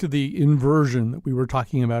come back to the inversion that we were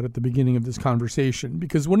talking about at the beginning of this conversation,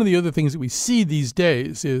 because one of the other things that we see these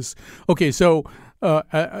days is, okay, so part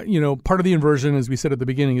of the inversion, as we said at the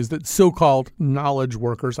beginning, is that so-called knowledge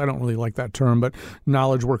workers, I don't really like that term, but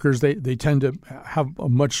knowledge workers, they tend to have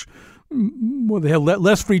they have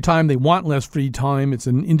less free time. They want less free time. It's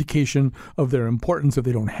an indication of their importance if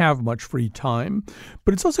they don't have much free time.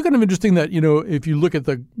 But it's also kind of interesting that, if you look at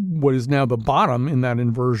what is now the bottom in that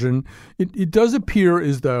inversion, it does appear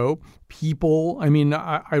as though people,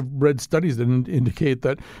 I've read studies that indicate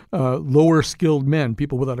that lower skilled men,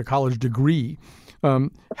 people without a college degree,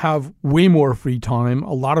 have way more free time.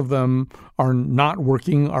 A lot of them are not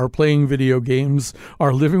working, are playing video games,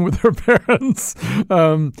 are living with their parents.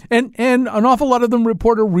 And an awful lot of them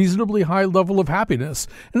report a reasonably high level of happiness.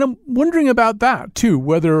 And I'm wondering about that, too,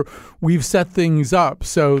 whether we've set things up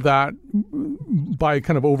so that by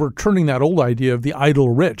kind of overturning that old idea of the idle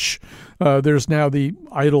rich, there's now the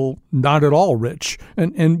idle not at all rich,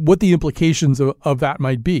 and what the implications of that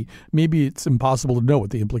might be. Maybe it's impossible to know what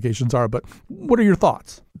the implications are, but what are your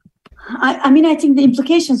thoughts? I think the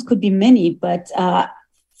implications could be many, but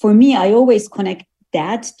for me, I always connect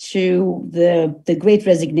that to the great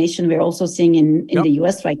resignation we're also seeing in the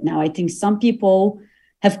US right now. I think some people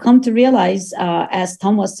have come to realize, as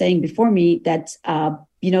Tom was saying before me, that,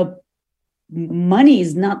 money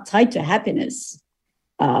is not tied to happiness.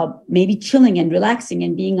 Maybe chilling and relaxing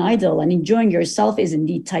and being idle and enjoying yourself is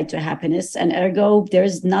indeed tied to happiness. And ergo,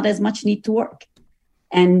 there's not as much need to work.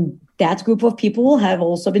 And that group of people have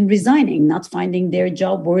also been resigning, not finding their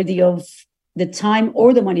job worthy of the time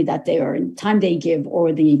or the money that they earn, time they give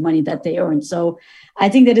or the money that they earn. So I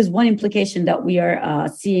think that is one implication that we are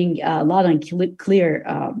seeing loud and clear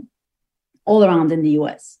all around in the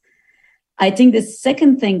US. I think the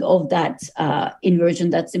second thing of that inversion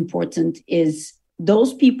that's important is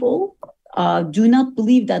those people do not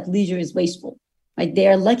believe that leisure is wasteful. Right? They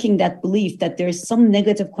are lacking that belief that there is some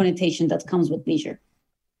negative connotation that comes with leisure.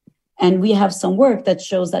 And we have some work that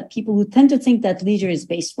shows that people who tend to think that leisure is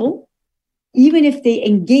wasteful, even if they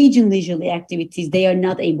engage in leisurely activities, they are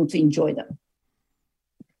not able to enjoy them.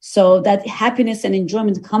 So that happiness and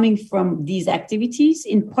enjoyment coming from these activities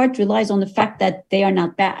in part relies on the fact that they are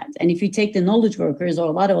not bad. And if you take the knowledge workers or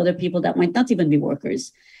a lot of other people that might not even be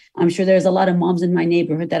workers, I'm sure there's a lot of moms in my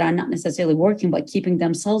neighborhood that are not necessarily working, but keeping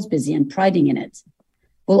themselves busy and priding in it.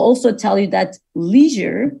 Will also tell you that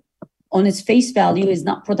leisure on its face value is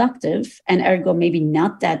not productive and ergo maybe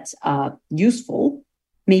not that useful,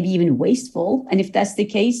 maybe even wasteful. And if that's the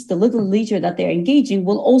case, the little leisure that they're engaging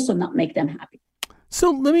will also not make them happy.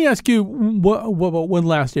 So let me ask you one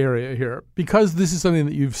last area here, because this is something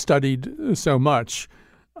that you've studied so much.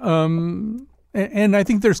 And I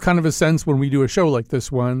think there's kind of a sense when we do a show like this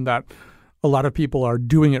one that a lot of people are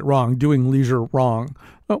doing it wrong, doing leisure wrong.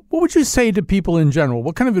 What would you say to people in general?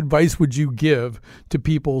 What kind of advice would you give to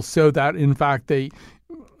people so that, in fact,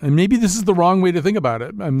 and maybe this is the wrong way to think about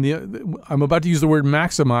it. I'm about to use the word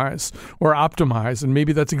maximize or optimize, and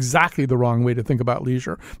maybe that's exactly the wrong way to think about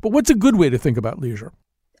leisure. But what's a good way to think about leisure?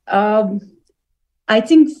 I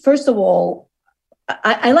think, first of all,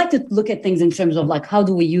 I like to look at things in terms of like, how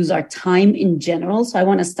do we use our time in general? So I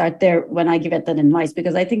want to start there when I give it that advice,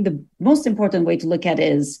 because I think the most important way to look at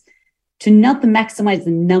it is to not maximize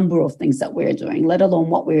the number of things that we're doing, let alone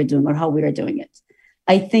what we're doing or how we're doing it.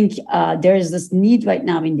 I think there is this need right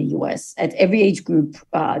now in the US at every age group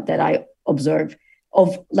that I observe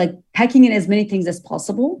of like packing in as many things as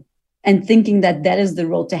possible and thinking that that is the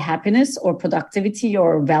road to happiness or productivity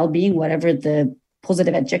or well-being, whatever the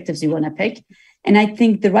positive adjectives you want to pick. And I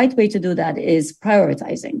think the right way to do that is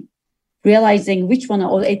prioritizing, realizing which one,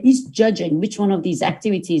 or at least judging which one of these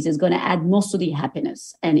activities is going to add most of the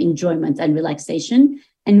happiness and enjoyment and relaxation,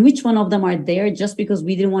 and which one of them are there just because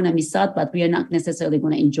we didn't want to miss out, but we are not necessarily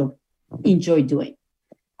going to enjoy doing.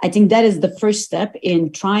 I think that is the first step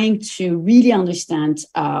in trying to really understand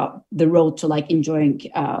the road to like enjoying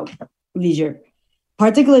leisure,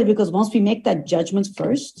 particularly because once we make that judgment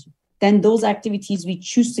first, then those activities we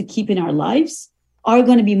choose to keep in our lives are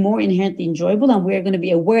going to be more inherently enjoyable, and we're going to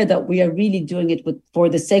be aware that we are really doing it for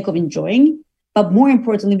the sake of enjoying. But more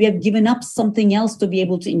importantly, we have given up something else to be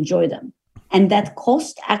able to enjoy them. And that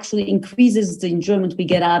cost actually increases the enjoyment we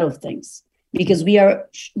get out of things, because we are,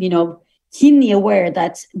 keenly aware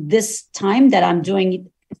that this time that I'm doing,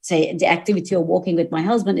 say, the activity of walking with my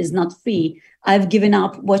husband is not free. I've given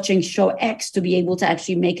up watching show X to be able to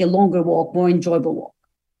actually make a longer walk, more enjoyable walk.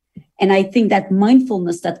 And I think that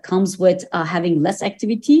mindfulness that comes with having less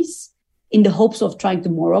activities in the hopes of trying to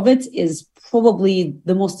more of it is probably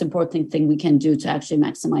the most important thing we can do to actually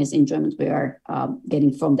maximize enjoyment we are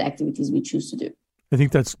getting from the activities we choose to do. I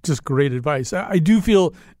think that's just great advice. I do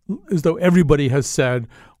feel as though everybody has said,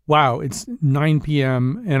 wow, it's 9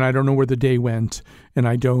 p.m. and I don't know where the day went, and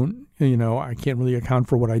I can't really account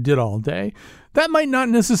for what I did all day. That might not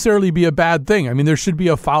necessarily be a bad thing. I mean, there should be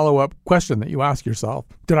a follow-up question that you ask yourself.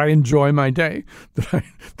 Did I enjoy my day?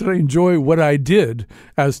 Did I enjoy what I did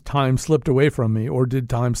as time slipped away from me, or did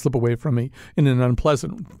time slip away from me in an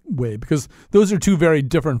unpleasant way? Because those are two very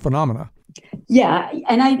different phenomena. Yeah,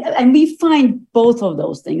 and we find both of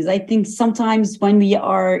those things. I think sometimes when we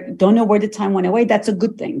don't know where the time went away, that's a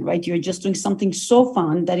good thing, right? You're just doing something so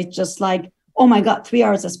fun that it's just like, oh my God, 3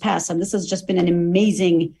 hours has passed, and this has just been an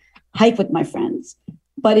amazing hike with my friends.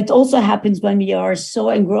 But it also happens when we are so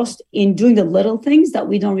engrossed in doing the little things that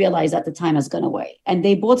we don't realize that the time has gone away. And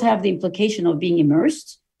they both have the implication of being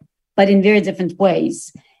immersed, but in very different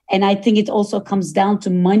ways. And I think it also comes down to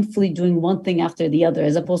mindfully doing one thing after the other,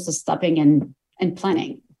 as opposed to stopping and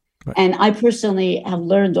planning. Right. And I personally have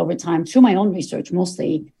learned over time, through my own research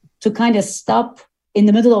mostly, to kind of stop in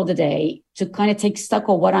the middle of the day, to kind of take stock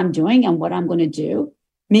of what I'm doing and what I'm going to do,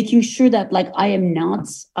 making sure that like I am not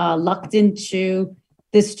locked into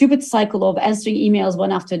this stupid cycle of answering emails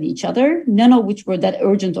one after each other, none of which were that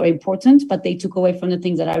urgent or important, but they took away from the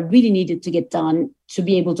things that I really needed to get done to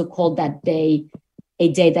be able to call that day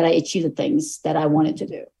a day that I achieved the things that I wanted to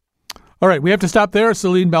do. All right, we have to stop there.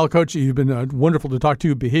 Celine Malcoci, you've been wonderful to talk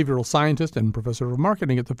to, behavioral scientist and professor of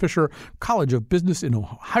marketing at the Fisher College of Business in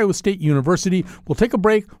Ohio State University. We'll take a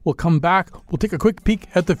break. We'll come back. We'll take a quick peek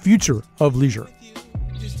at the future of leisure.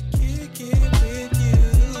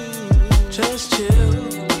 Just chill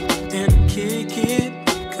and kick it.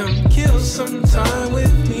 Come kill some time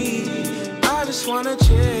with me. I just wanna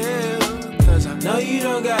chill, 'cause I know you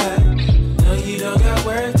don't got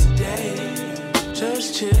work today.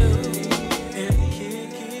 Just chill and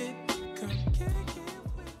kick it. Come kick it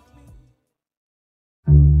with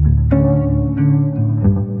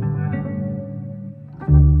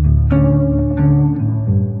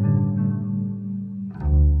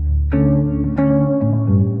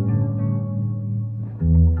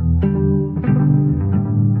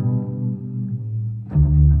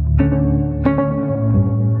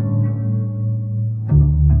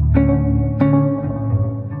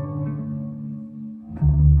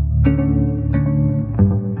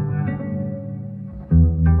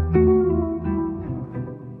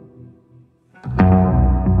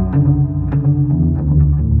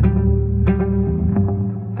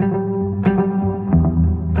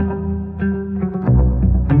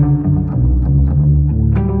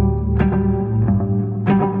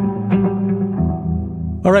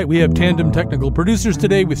All right, we have tandem technical producers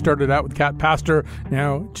today. We started out with Kat Pastor.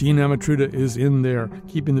 Now Gene Amatruda is in there,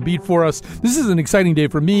 keeping the beat for us. This is an exciting day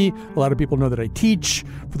for me. A lot of people know that I teach.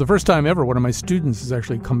 For the first time ever, one of my students has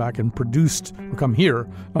actually come back and come here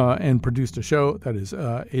and produced a show. That is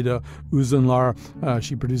Ada Uzunlar.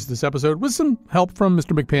 She produced this episode with some help from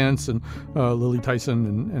Mr. McPants and Lily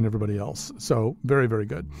Tyson and everybody else. So very, very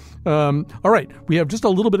good. All right, we have just a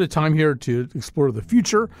little bit of time here to explore the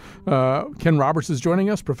future. Ken Roberts is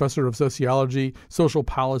joining us, professor of sociology, social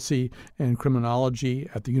policy, and criminology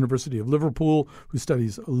at the University of Liverpool, who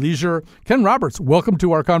studies leisure. Ken Roberts, welcome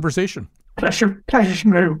to our conversation. Pleasure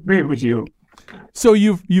to be with you. So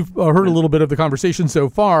you've heard a little bit of the conversation so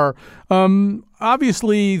far.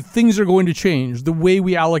 Obviously, things are going to change. The way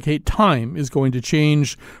we allocate time is going to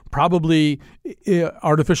change. Probably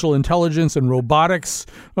artificial intelligence and robotics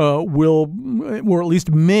will, or at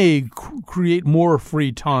least may, create more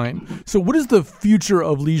free time. So what does the future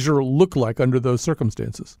of leisure look like under those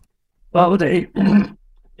circumstances? Well, the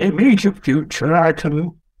immediate future I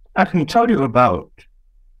can tell you about,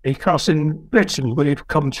 because in Britain we've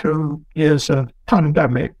come through years of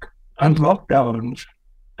pandemic and lockdowns.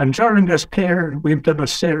 And during this period, we've done a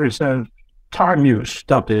series of time use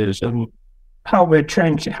studies, and how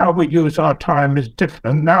we use our time is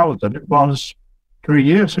different now than it was 3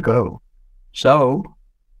 years ago. So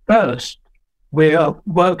first, we are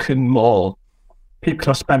working more. People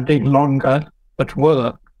are spending longer at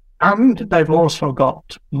work, and they've also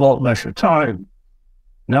got more leisure time.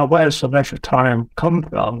 Now, where's the leisure time come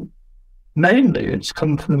from? Mainly, it's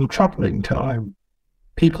come from travelling time.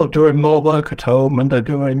 People doing more work at home, and they're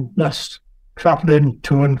doing less travelling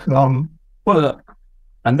to and from work.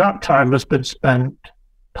 And that time has been spent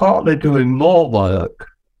partly doing more work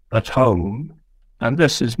at home, and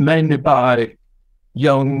this is mainly by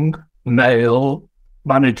young male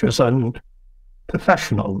managers and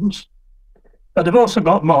professionals. But they've also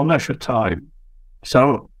got more leisure time.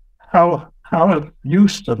 So how have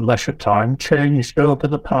use of leisure time changed over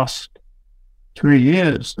the past 3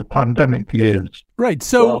 years, the pandemic years? Right.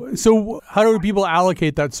 So how do people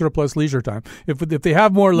allocate that surplus leisure time? If they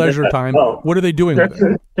have more leisure time, what are they doing with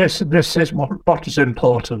it? This is what is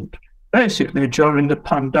important. Basically, during the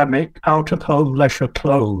pandemic, out-of-home leisure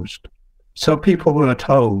closed. So people were at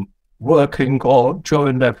home working or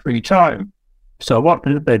during their free time. So what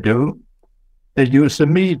did they do? They used the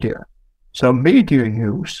media. So media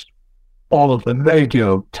use, all of them,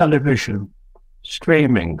 radio, television,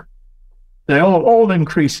 streaming, they all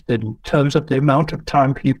increased in terms of the amount of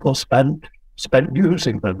time people spent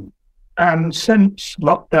using them. And since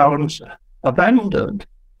lockdowns have ended,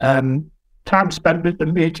 time spent with the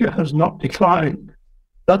media has not declined.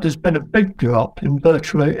 But there's been a big drop in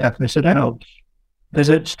virtually everything else.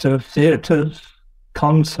 Visits to theatres,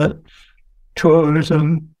 concerts,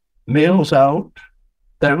 tourism, meals out,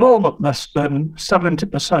 they're all at less than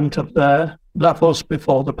 70% of their levels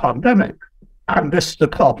before the pandemic. And this is the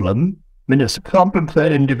problem. I mean, it's a problem for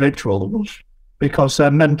individuals because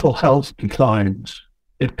their mental health declines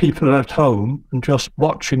if people are at home and just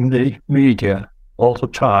watching the media all the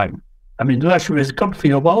time. I mean, leisure is good for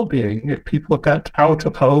your well-being if people get out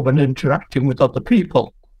of home and interacting with other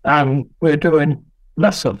people. And we're doing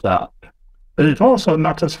less of that. But it also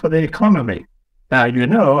matters for the economy.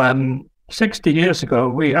 Now, 60 years ago,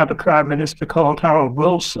 we had a Prime Minister called Harold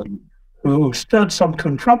Wilson, who stirred some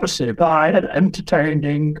controversy by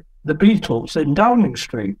entertaining the Beatles in Downing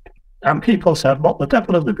Street. And people said, what the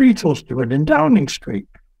devil are the Beatles doing in Downing Street?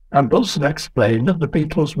 And Wilson explained that the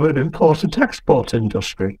Beatles were an import-export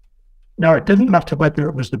industry. Now, it didn't matter whether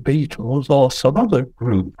it was the Beatles or some other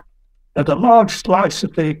group, but a large slice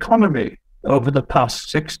of the economy over the past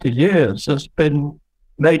 60 years has been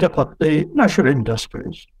made up of the leisure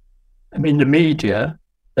industries. I mean, the media,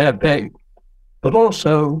 they're big, but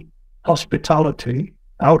also hospitality,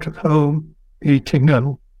 out-of-home, eating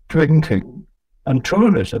and drinking, and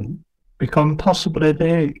tourism become possibly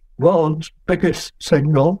the world's biggest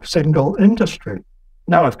single industry.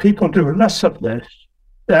 Now, if people do less of this,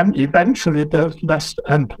 then eventually there's less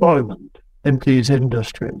employment in these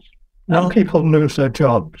industries. Now people lose their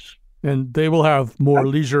jobs. And they will have more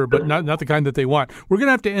leisure, but not the kind that they want. We're going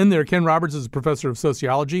to have to end there. Ken Roberts is a professor of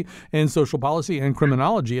sociology and social policy and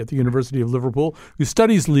criminology at the University of Liverpool, who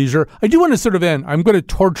studies leisure. I do want to sort of end. I'm going to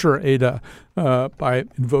torture Ada by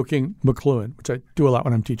invoking McLuhan, which I do a lot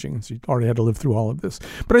when I'm teaching, and so you already had to live through all of this.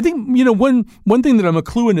 But I think, one thing that a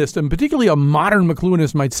McLuhanist, and particularly a modern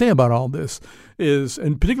McLuhanist, might say about all this is,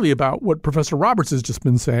 and particularly about what Professor Roberts has just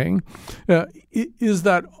been saying, is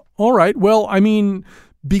that, all right, well, I mean,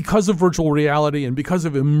 because of virtual reality and because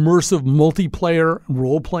of immersive multiplayer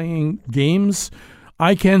role-playing games,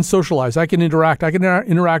 I can socialize. I can interact. I can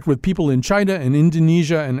interact with people in China and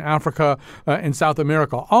Indonesia and Africa and South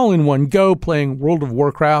America all in one go, playing World of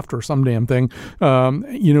Warcraft or some damn thing.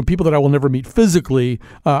 People that I will never meet physically.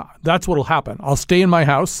 That's what'll happen. I'll stay in my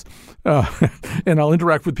house and I'll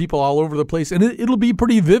interact with people all over the place, and it'll be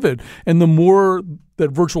pretty vivid. And the more that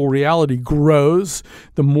virtual reality grows,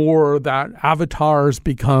 the more that avatars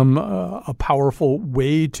become a powerful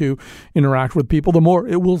way to interact with people, the more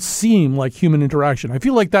it will seem like human interaction. I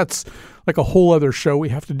feel like that's like a whole other show we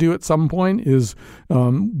have to do at some point is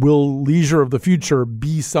will Leisure of the Future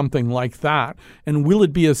be something like that? And will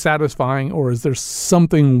it be as satisfying, or is there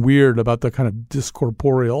something weird about the kind of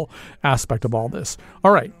discorporeal aspect of all this?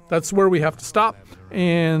 All right, that's where we have to stop,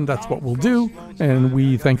 and that's what we'll do. And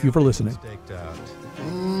we thank you for listening.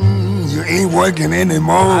 You ain't working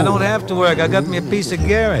anymore. I don't have to work. I got me a piece of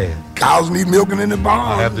Gary. Cows need milking in the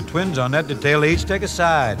barn. I have the twins on that detail. They each take a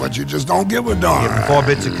side. But you just don't give a darn. Give them 4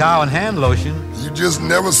 bits of cow and hand lotion. You just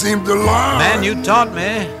never seem to learn. Man, you taught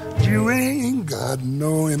me. You ain't got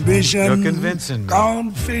no ambition. You're convincing me.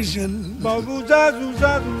 Gone fishing. Got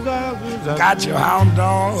your hound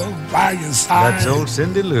dog by your side. That's old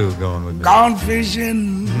Cindy Lou going with me. Gone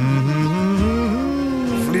fishing.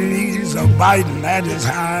 Fleas are biting at his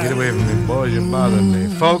hide. Get away from me, boys, you bother me.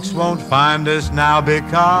 Folks won't find us now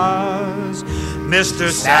because Mr.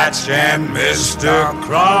 Satch and Mr.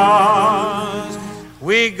 Cross,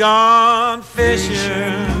 we gone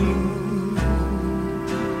fishing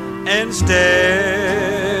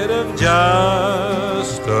instead of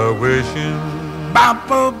just a wishing.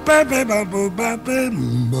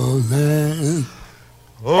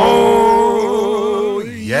 Oh,